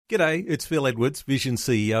G'day, it's Phil Edwards, Vision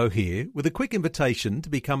CEO here, with a quick invitation to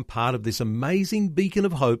become part of this amazing beacon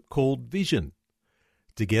of hope called Vision.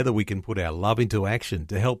 Together we can put our love into action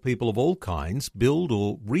to help people of all kinds build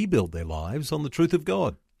or rebuild their lives on the truth of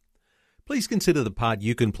God. Please consider the part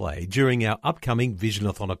you can play during our upcoming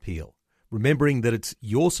Visionathon appeal, remembering that it's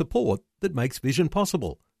your support that makes Vision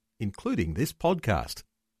possible, including this podcast.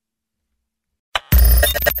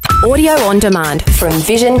 Audio on demand from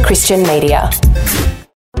Vision Christian Media.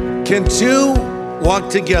 Can two walk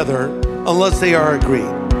together unless they are agreed?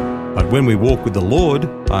 But when we walk with the Lord,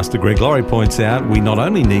 Pastor Greg Laurie points out, we not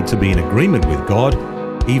only need to be in agreement with God,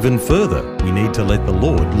 even further, we need to let the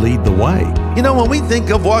Lord lead the way. You know, when we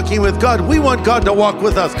think of walking with God, we want God to walk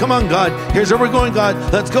with us. Come on, God. Here's where we're going, God.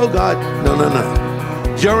 Let's go, God.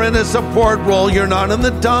 No. You're in a support role. You're not in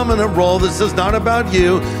the dominant role. This is not about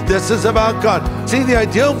you. This is about God. See, the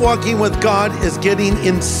idea of walking with God is getting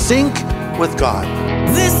in sync with God.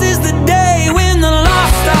 This is the day when the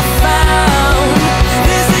lost are found.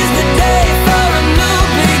 This is the day for a new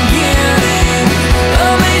beginning.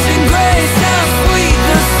 Amazing grace, how sweet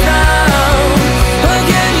the sound.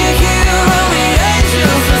 Again you hear all the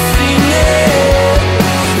angels are singing.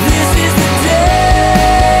 This is the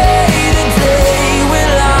day when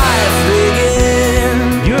life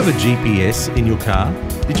begins. You have a GPS in your car?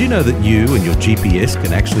 Did you know that you and your GPS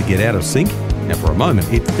can actually get out of sync? Now, for a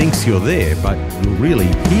moment, it thinks you're there, but you're really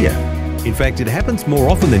here. In fact, it happens more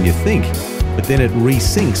often than you think, but then it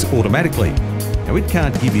resyncs automatically. Now, it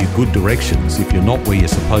can't give you good directions if you're not where you're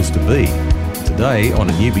supposed to be. Today, on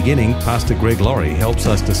A New Beginning, Pastor Greg Laurie helps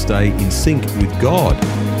us to stay in sync with God.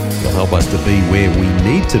 He'll help us to be where we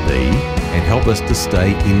need to be and help us to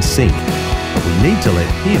stay in sync. But we need to let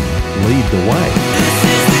Him lead the way. This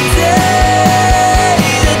is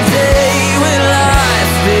the day when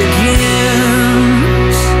life begins.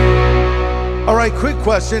 All right, quick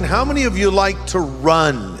question. How many of you like to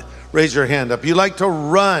run? Raise your hand up. You like to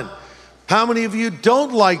run. How many of you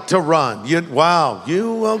don't like to run?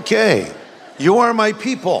 Okay. You are my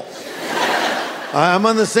people. I'm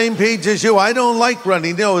on the same page as you. I don't like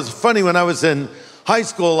running. You know, it was funny when I was in high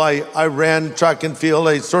school, I ran track and field.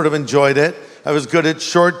 I sort of enjoyed it. I was good at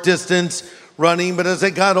short distance running, but as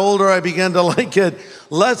I got older, I began to like it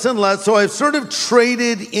less and less. So I've sort of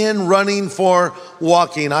traded in running for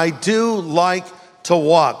walking. I do like to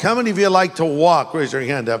walk. How many of you like to walk? Raise your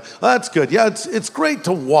hand up. Oh, that's good. Yeah, it's great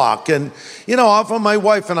to walk. And, you know, often my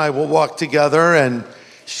wife and I will walk together, and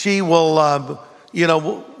she will,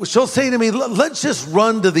 she'll say to me, let's just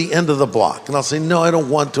run to the end of the block. And I'll say, no, I don't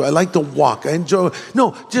want to. I like to walk. I enjoy.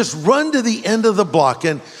 No, just run to the end of the block.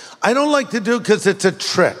 And I don't like to do it because it's a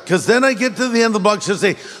trick. Because then I get to the end of the block, she'll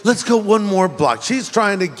say, let's go one more block. She's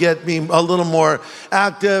trying to get me a little more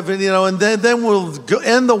active, and then we'll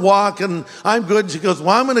end the walk, and I'm good. And she goes,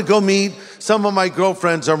 well, I'm going to go meet some of my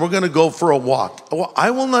girlfriends, and we're going to go for a walk. Well,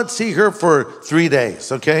 I will not see her for 3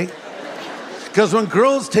 days, okay? Because when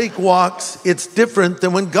girls take walks, it's different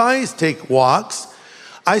than when guys take walks.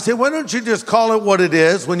 I say, why don't you just call it what it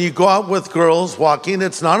is? When you go out with girls walking,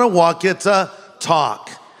 it's not a walk, it's a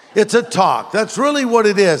talk. It's a talk. That's really what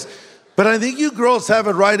it is. But I think you girls have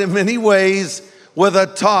it right in many ways with a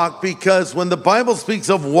talk, because when the Bible speaks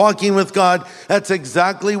of walking with God, that's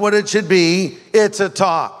exactly what it should be. It's a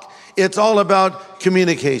talk. It's all about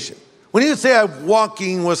communication. When you say I'm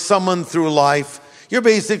walking with someone through life, you're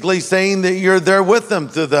basically saying that you're there with them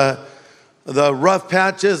through the rough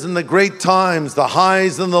patches and the great times, the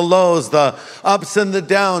highs and the lows, the ups and the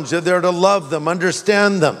downs. You're there to love them,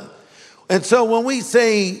 understand them. And so when we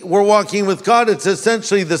say we're walking with God, it's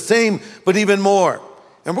essentially the same, but even more.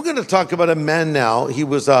 And we're going to talk about a man now. He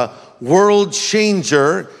was a world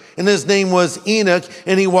changer, and his name was Enoch,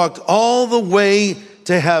 and he walked all the way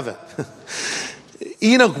to heaven.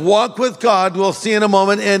 Enoch walked with God, we'll see in a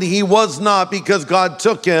moment, and he was not, because God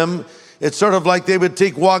took him. It's sort of like they would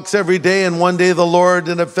take walks every day, and one day the Lord,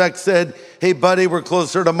 in effect, said, hey, buddy, we're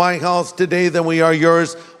closer to my house today than we are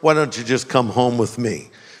yours. Why don't you just come home with me?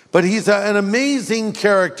 But he's an amazing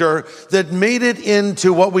character that made it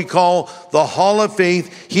into what we call the Hall of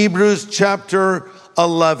Faith, Hebrews chapter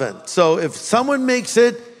 11. So if someone makes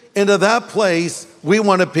it into that place, we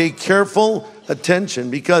want to pay careful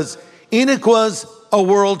attention, because Enoch was a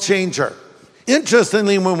world changer.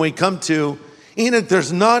 Interestingly, when we come to Enoch,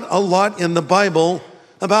 there's not a lot in the Bible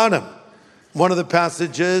about him. One of the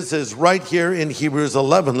passages is right here in Hebrews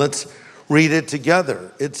 11. Let's read it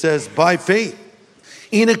together. It says, by faith,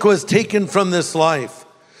 Enoch was taken from this life,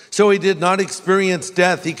 so he did not experience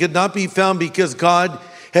death. He could not be found because God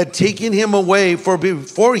had taken him away. For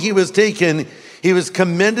before he was taken, he was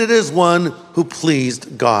commended as one who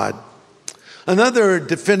pleased God. Another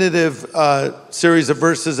definitive series of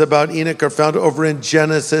verses about Enoch are found over in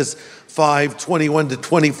Genesis 5:21 to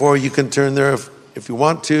 24. You can turn there if you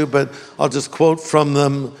want to, but I'll just quote from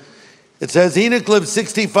them. It says, Enoch lived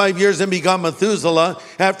 65 years and begot Methuselah.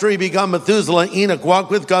 After he begot Methuselah, Enoch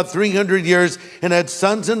walked with God 300 years and had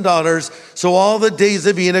sons and daughters. So all the days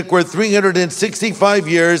of Enoch were 365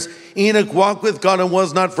 years. Enoch walked with God and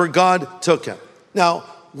was not, for God took him. Now,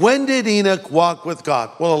 when did Enoch walk with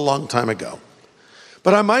God? Well, a long time ago.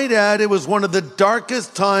 But I might add, it was one of the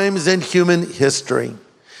darkest times in human history.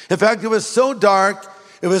 In fact, it was so dark,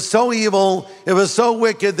 it was so evil, it was so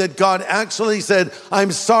wicked that God actually said,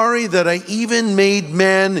 I'm sorry that I even made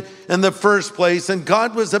man in the first place. And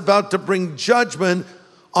God was about to bring judgment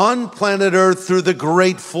on planet Earth through the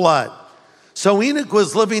great flood. So Enoch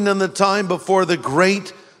was living in the time before the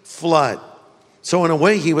great flood. So in a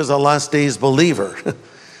way, he was a last days believer.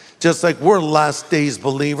 Just like we're last days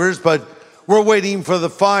believers, but we're waiting for the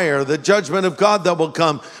fire, the judgment of God that will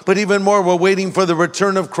come. But even more, we're waiting for the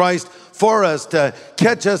return of Christ for us to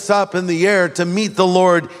catch us up in the air, to meet the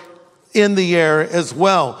Lord in the air as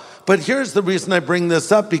well. But here's the reason I bring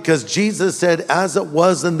this up, because Jesus said, as it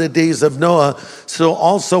was in the days of Noah, so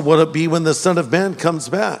also will it be when the Son of Man comes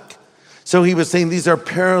back. So he was saying these are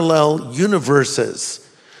parallel universes.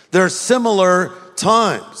 They're similar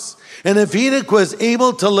times. And if Enoch was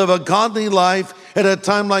able to live a godly life at a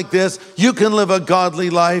time like this, you can live a godly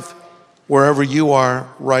life wherever you are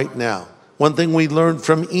right now. One thing we learned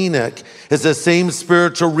from Enoch is the same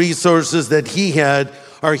spiritual resources that he had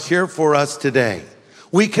are here for us today.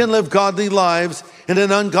 We can live godly lives in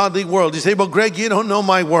an ungodly world. You say, well, Greg, you don't know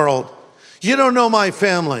my world. You don't know my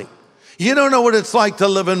family. You don't know what it's like to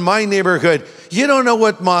live in my neighborhood. You don't know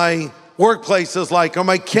what my workplace is like or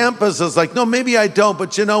my campus is like. No, maybe I don't,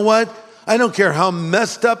 but you know what? I don't care how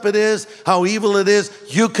messed up it is, how evil it is.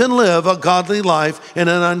 You can live a godly life in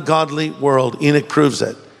an ungodly world. Enoch proves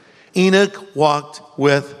it. Enoch walked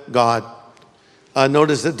with God.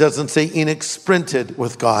 Notice it doesn't say Enoch sprinted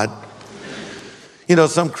with God. You know,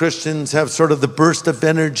 some Christians have sort of the burst of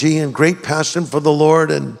energy and great passion for the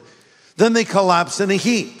Lord, and then they collapse in a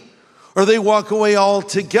heap. Or they walk away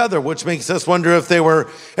altogether, which makes us wonder if they were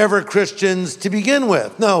ever Christians to begin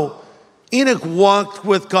with. No, Enoch walked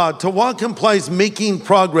with God. To walk implies making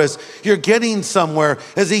progress. You're getting somewhere.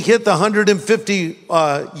 As he hit the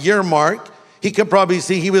 150-year mark, he could probably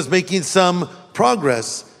see he was making some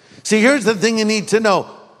progress. See, here's the thing you need to know.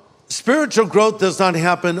 Spiritual growth does not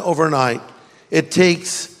happen overnight. It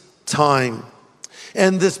takes time.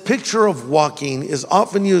 And this picture of walking is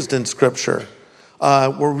often used in Scripture.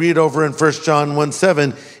 We'll read over in 1 John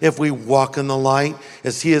 1:7, if we walk in the light,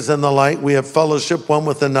 as he is in the light, we have fellowship one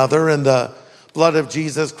with another, and the blood of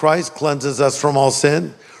Jesus Christ cleanses us from all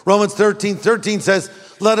sin. Romans 13:13 says,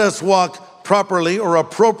 let us walk properly or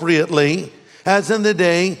appropriately, as in the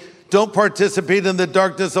day. Don't participate in the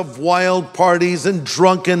darkness of wild parties and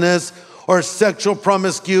drunkenness or sexual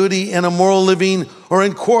promiscuity and immoral living or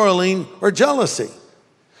in quarreling or jealousy.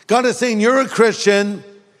 God is saying, you're a Christian,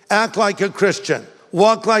 act like a Christian,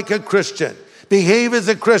 walk like a Christian, behave as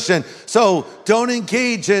a Christian. So don't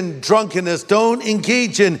engage in drunkenness, don't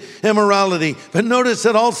engage in immorality. But notice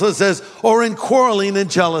it also says, or in quarreling and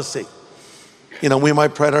jealousy. You know, we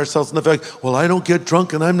might pride ourselves in the fact, well, I don't get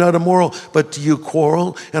drunk and I'm not immoral. But do you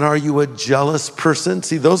quarrel? And are you a jealous person?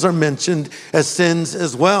 See, those are mentioned as sins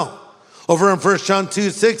as well. Over in 1 John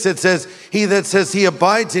 2:6, it says, he that says he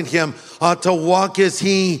abides in him ought to walk as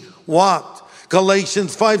he walked.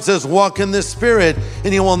 Galatians 5 says, walk in the Spirit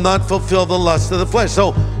and you will not fulfill the lust of the flesh.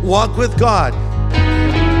 So walk with God.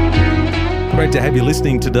 Great to have you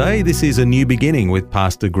listening today. This is A New Beginning with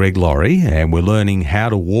Pastor Greg Laurie, and we're learning how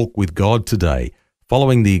to walk with God today,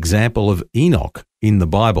 following the example of Enoch in the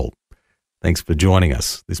Bible. Thanks for joining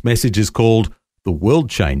us. This message is called The World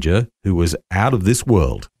Changer Who Was Out of This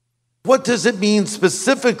World. What does it mean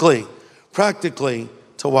specifically, practically,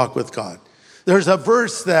 to walk with God? There's a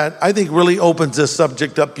verse that I think really opens this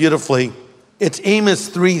subject up beautifully. It's Amos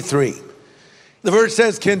 3:3. The verse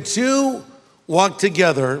says, can two walk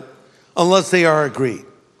together unless they are agreed?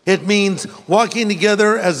 It means walking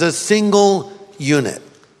together as a single unit.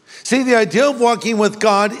 See, the idea of walking with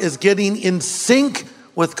God is getting in sync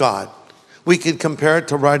with God. We could compare it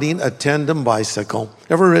to riding a tandem bicycle.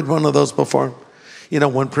 Ever ridden one of those before? You know,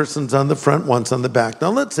 one person's on the front, one's on the back.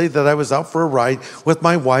 Now, let's say that I was out for a ride with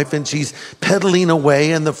my wife and she's pedaling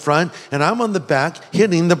away in the front and I'm on the back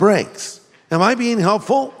hitting the brakes. Am I being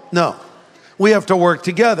helpful? No. We have to work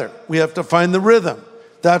together. We have to find the rhythm.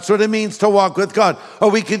 That's what it means to walk with God. Or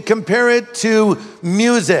we could compare it to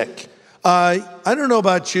music. I don't know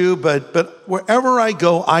about you, but wherever I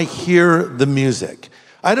go, I hear the music.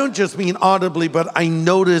 I don't just mean audibly, but I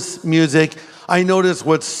notice music. I notice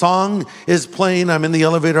what song is playing. I'm in the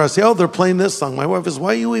elevator. I say, oh, they're playing this song. My wife is,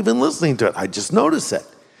 why are you even listening to it? I just notice it.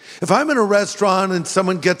 If I'm in a restaurant and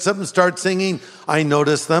someone gets up and starts singing, I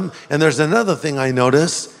notice them. And there's another thing I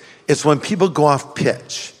notice. It's when people go off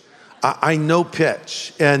pitch. I know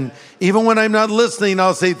pitch. And even when I'm not listening,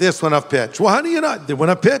 I'll say this went off pitch. Well, how do you not? They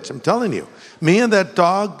went off pitch, I'm telling you. Me and that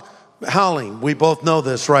dog howling, we both know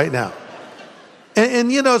this right now.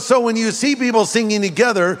 And you know, so when you see people singing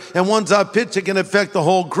together and one's off pitch, it can affect the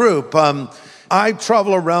whole group. I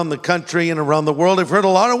travel around the country and around the world. I've heard a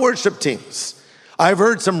lot of worship teams. I've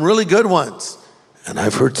heard some really good ones, and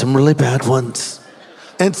I've heard some really bad ones.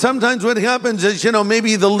 And sometimes what happens is, you know,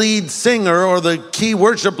 maybe the lead singer or the key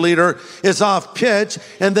worship leader is off pitch,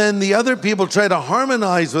 and then the other people try to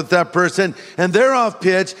harmonize with that person, and they're off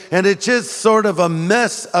pitch, and it's just sort of a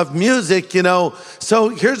mess of music, you know. So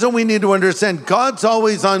here's what we need to understand. God's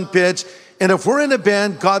always on pitch, and if we're in a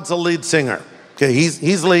band, God's the lead singer. Okay,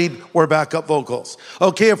 he's lead, we're backup vocals.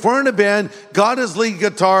 Okay, if we're in a band, God is lead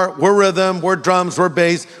guitar, we're rhythm, we're drums, we're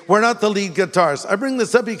bass. We're not the lead guitars. I bring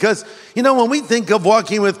this up because, you know, when we think of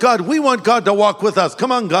walking with God, we want God to walk with us.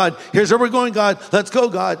 Come on, God. Here's where we're going, God. Let's go,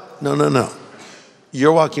 God. No.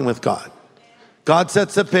 You're walking with God. God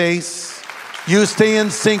sets the pace. You stay in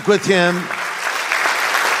sync with Him.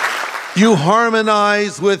 You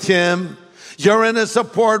harmonize with Him. You're in a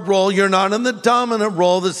support role. You're not in the dominant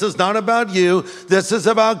role. This is not about you. This is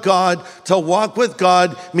about God. To walk with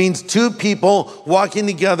God means two people walking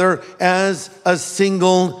together as a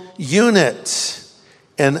single unit.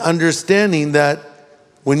 And understanding that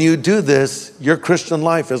when you do this, your Christian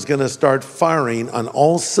life is going to start firing on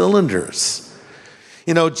all cylinders.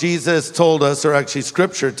 You know, Jesus told us, or actually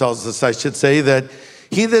Scripture tells us, I should say, that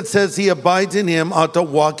he that says he abides in Him ought to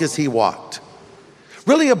walk as He walked.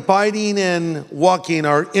 Really, abiding and walking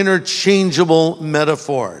are interchangeable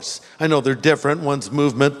metaphors. I know they're different. One's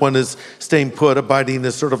movement, one is staying put. Abiding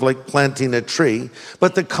is sort of like planting a tree.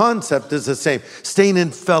 But the concept is the same, staying in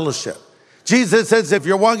fellowship. Jesus says, if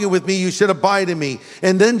you're walking with me, you should abide in me.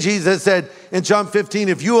 And then Jesus said in John 15,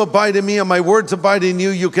 if you abide in me and my words abide in you,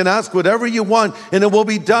 you can ask whatever you want and it will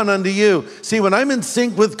be done unto you. See, when I'm in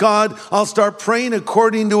sync with God, I'll start praying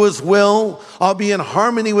according to His will. I'll be in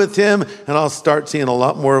harmony with Him, and I'll start seeing a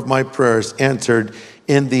lot more of my prayers answered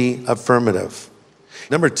in the affirmative.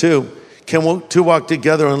 Number 2, can two walk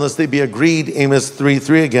together unless they be agreed? Amos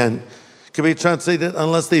 3:3 again. Can be translated,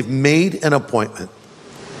 unless they've made an appointment.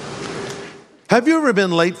 Have you ever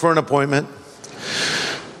been late for an appointment?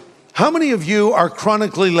 How many of you are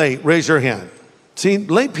chronically late? Raise your hand. See,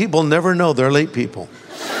 late people never know they're late people.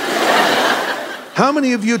 How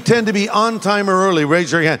many of you tend to be on time or early?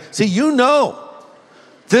 Raise your hand. See, you know.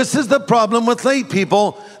 This is the problem with late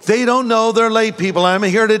people. They don't know they're late people. I'm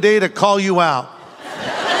here today to call you out.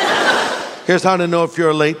 Here's how to know if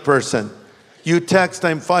you're a late person. You text,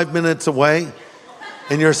 I'm 5 minutes away,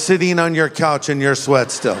 and you're sitting on your couch in your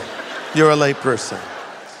sweat still. You're a late person.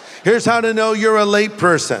 Here's how to know you're a late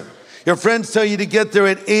person. Your friends tell you to get there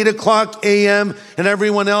at 8 o'clock a.m. and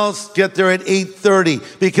everyone else get there at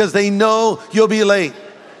 8:30 because they know you'll be late.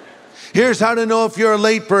 Here's how to know if you're a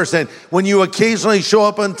late person. When you occasionally show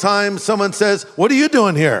up on time, someone says, what are you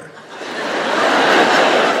doing here?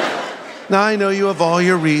 Now, I know you have all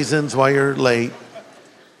your reasons why you're late.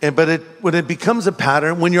 But when it becomes a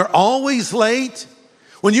pattern, when you're always late,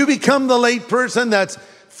 when you become the late person that's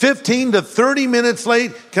 15 to 30 minutes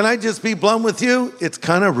late, can I just be blunt with you? It's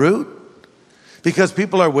kind of rude because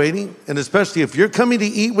people are waiting. And especially if you're coming to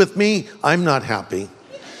eat with me, I'm not happy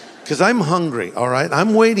because I'm hungry, all right?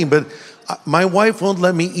 I'm waiting, but my wife won't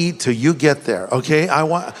let me eat till you get there, okay?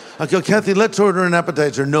 I go, Kathy, let's order an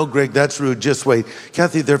appetizer. No, Greg, that's rude. Just wait.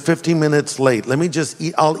 Kathy, they're 15 minutes late. Let me just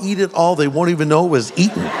eat. I'll eat it all. They won't even know it was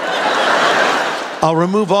eaten. I'll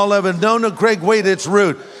remove all of it. No, Greg, wait, it's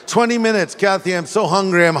rude. 20 minutes, Kathy, I'm so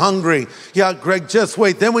hungry, I'm hungry. Yeah, Greg, just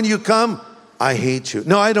wait. Then when you come, I hate you.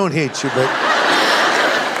 No, I don't hate you, but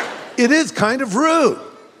it is kind of rude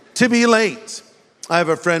to be late. I have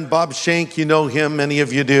a friend, Bob Shank, you know him, many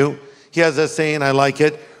of you do. He has a saying, I like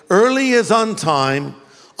it. Early is on time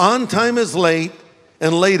is late,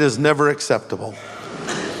 and late is never acceptable.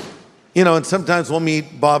 You know, and sometimes we'll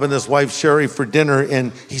meet Bob and his wife, Sherry, for dinner,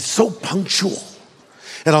 and he's so punctual.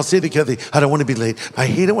 And I'll say to Kathy, I don't want to be late. I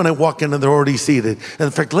hate it when I walk in and they're already seated. And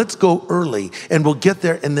in fact, let's go early and we'll get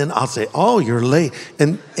there. And then I'll say, oh, you're late.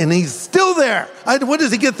 And he's still there. What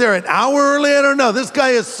does he get there, an hour early? I don't know. This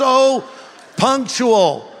guy is so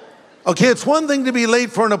punctual. Okay, it's one thing to be late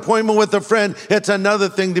for an appointment with a friend. It's another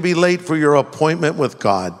thing to be late for your appointment with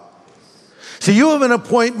God. So you have an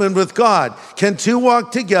appointment with God. Can two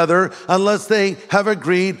walk together unless they have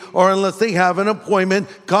agreed or unless they have an appointment?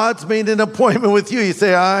 God's made an appointment with you. You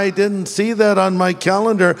say, I didn't see that on my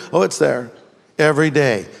calendar. Oh, it's there every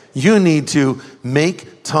day. You need to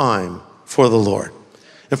make time for the Lord.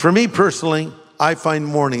 And for me personally, I find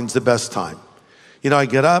mornings the best time. I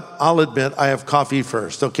get up, I'll admit I have coffee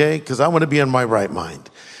first, okay? Because I want to be in my right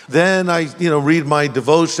mind. Then I, read my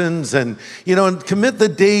devotions and commit the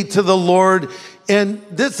day to the Lord. And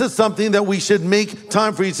this is something that we should make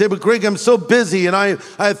time for. You say, but Greg, I'm so busy and I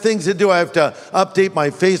have things to do. I have to update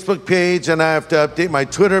my Facebook page and I have to update my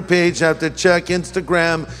Twitter page. I have to check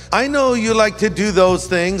Instagram. I know you like to do those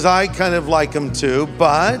things. I kind of like them too,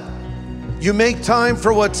 but you make time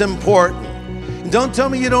for what's important. And don't tell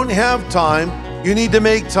me you don't have time. You need to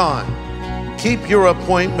make time. Keep your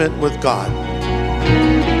appointment with God.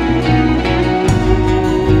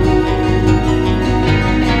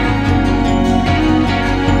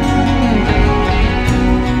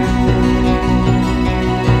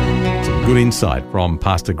 Some good insight from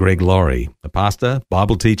Pastor Greg Laurie, a pastor,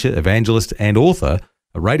 Bible teacher, evangelist, and author,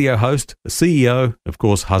 a radio host, a CEO, of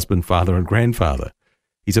course, husband, father, and grandfather.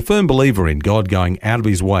 He's a firm believer in God going out of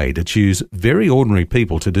his way to choose very ordinary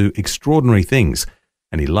people to do extraordinary things,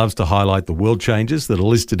 and he loves to highlight the world changes that are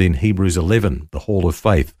listed in Hebrews 11, the Hall of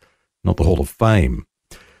Faith, not the Hall of Fame.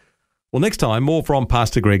 Well, next time, more from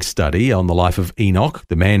Pastor Greg's study on the life of Enoch,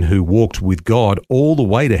 the man who walked with God all the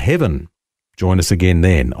way to heaven. Join us again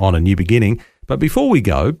then on A New Beginning. But before we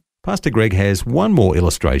go, Pastor Greg has one more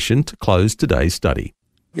illustration to close today's study.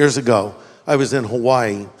 Years ago, I was in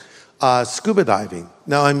Hawaii scuba diving.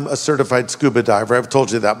 Now, I'm a certified scuba diver. I've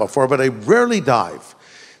told you that before, but I rarely dive.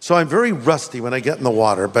 So I'm very rusty when I get in the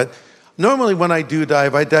water. But normally when I do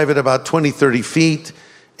dive, I dive at about 20, 30 feet.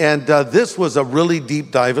 And this was a really deep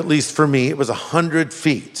dive, at least for me. It was 100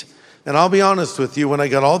 feet. And I'll be honest with you, when I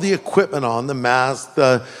got all the equipment on, the mask,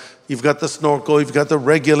 you've got the snorkel, you've got the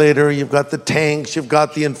regulator, you've got the tanks, you've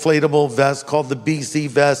got the inflatable vest called the BC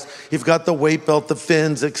vest, you've got the weight belt, the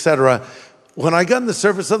fins, etc. When I got on the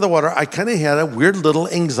surface of the water, I kind of had a weird little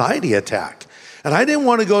anxiety attack. And I didn't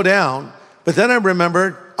want to go down, but then I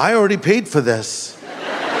remembered I already paid for this.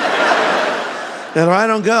 And if I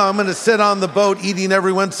don't go, I'm going to sit on the boat eating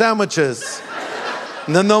everyone's sandwiches.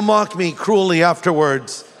 And then they'll mock me cruelly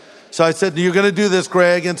afterwards. So I said, you're going to do this,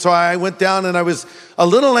 Greg. And so I went down and I was a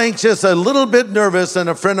little anxious, a little bit nervous. And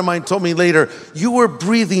a friend of mine told me later, you were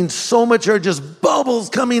breathing so much air, just bubbles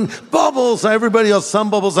coming, bubbles. Everybody else, some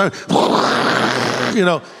bubbles. And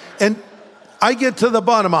I get to the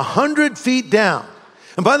bottom, 100 feet down.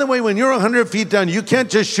 And by the way, when you're 100 feet down, you can't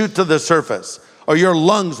just shoot to the surface or your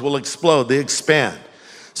lungs will explode. They expand.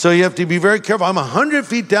 So you have to be very careful. I'm 100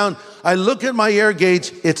 feet down. I look at my air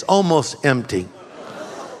gauge. It's almost empty.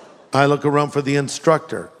 I look around for the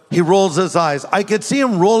instructor. He rolls his eyes. I could see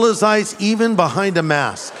him roll his eyes even behind a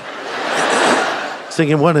mask.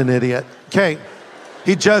 Thinking, what an idiot. Okay.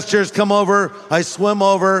 He gestures, come over. I swim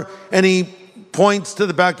over, and he points to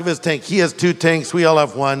the back of his tank. He has 2 tanks. We all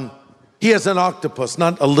have one. He has an octopus,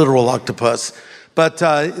 not a literal octopus, but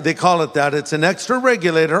they call it that. It's an extra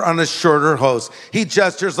regulator on a shorter hose. He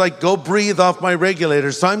gestures like, go breathe off my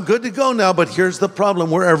regulator. So I'm good to go now, but here's the problem.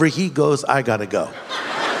 Wherever he goes, I got to go.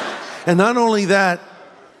 And not only that,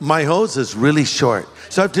 my hose is really short.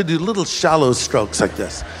 So I have to do little shallow strokes like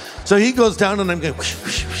this. So he goes down and I'm going, whoosh,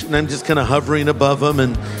 whoosh, whoosh, and I'm just kind of hovering above him.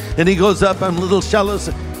 And he goes up, I'm little shallow.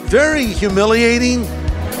 Very humiliating.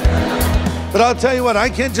 But I'll tell you what, I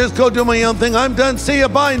can't just go do my own thing. I'm done, see you,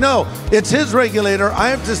 bye. No, it's his regulator. I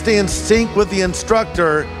have to stay in sync with the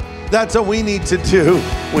instructor. That's what we need to do.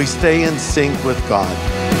 We stay in sync with God.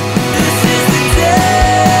 This is the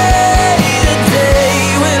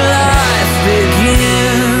day when life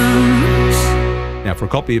begins. Now, for a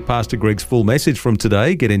copy of Pastor Greg's full message from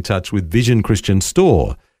today, get in touch with Vision Christian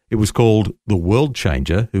Store. It was called The World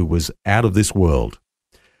Changer Who Was Out of This World.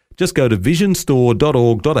 Just go to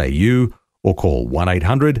visionstore.org.au or call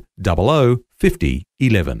 1-800 00 50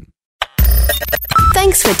 11.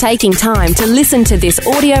 Thanks for taking time to listen to this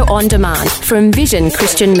audio on demand from Vision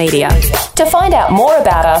Christian Media. To find out more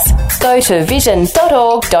about us, go to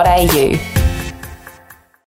vision.org.au.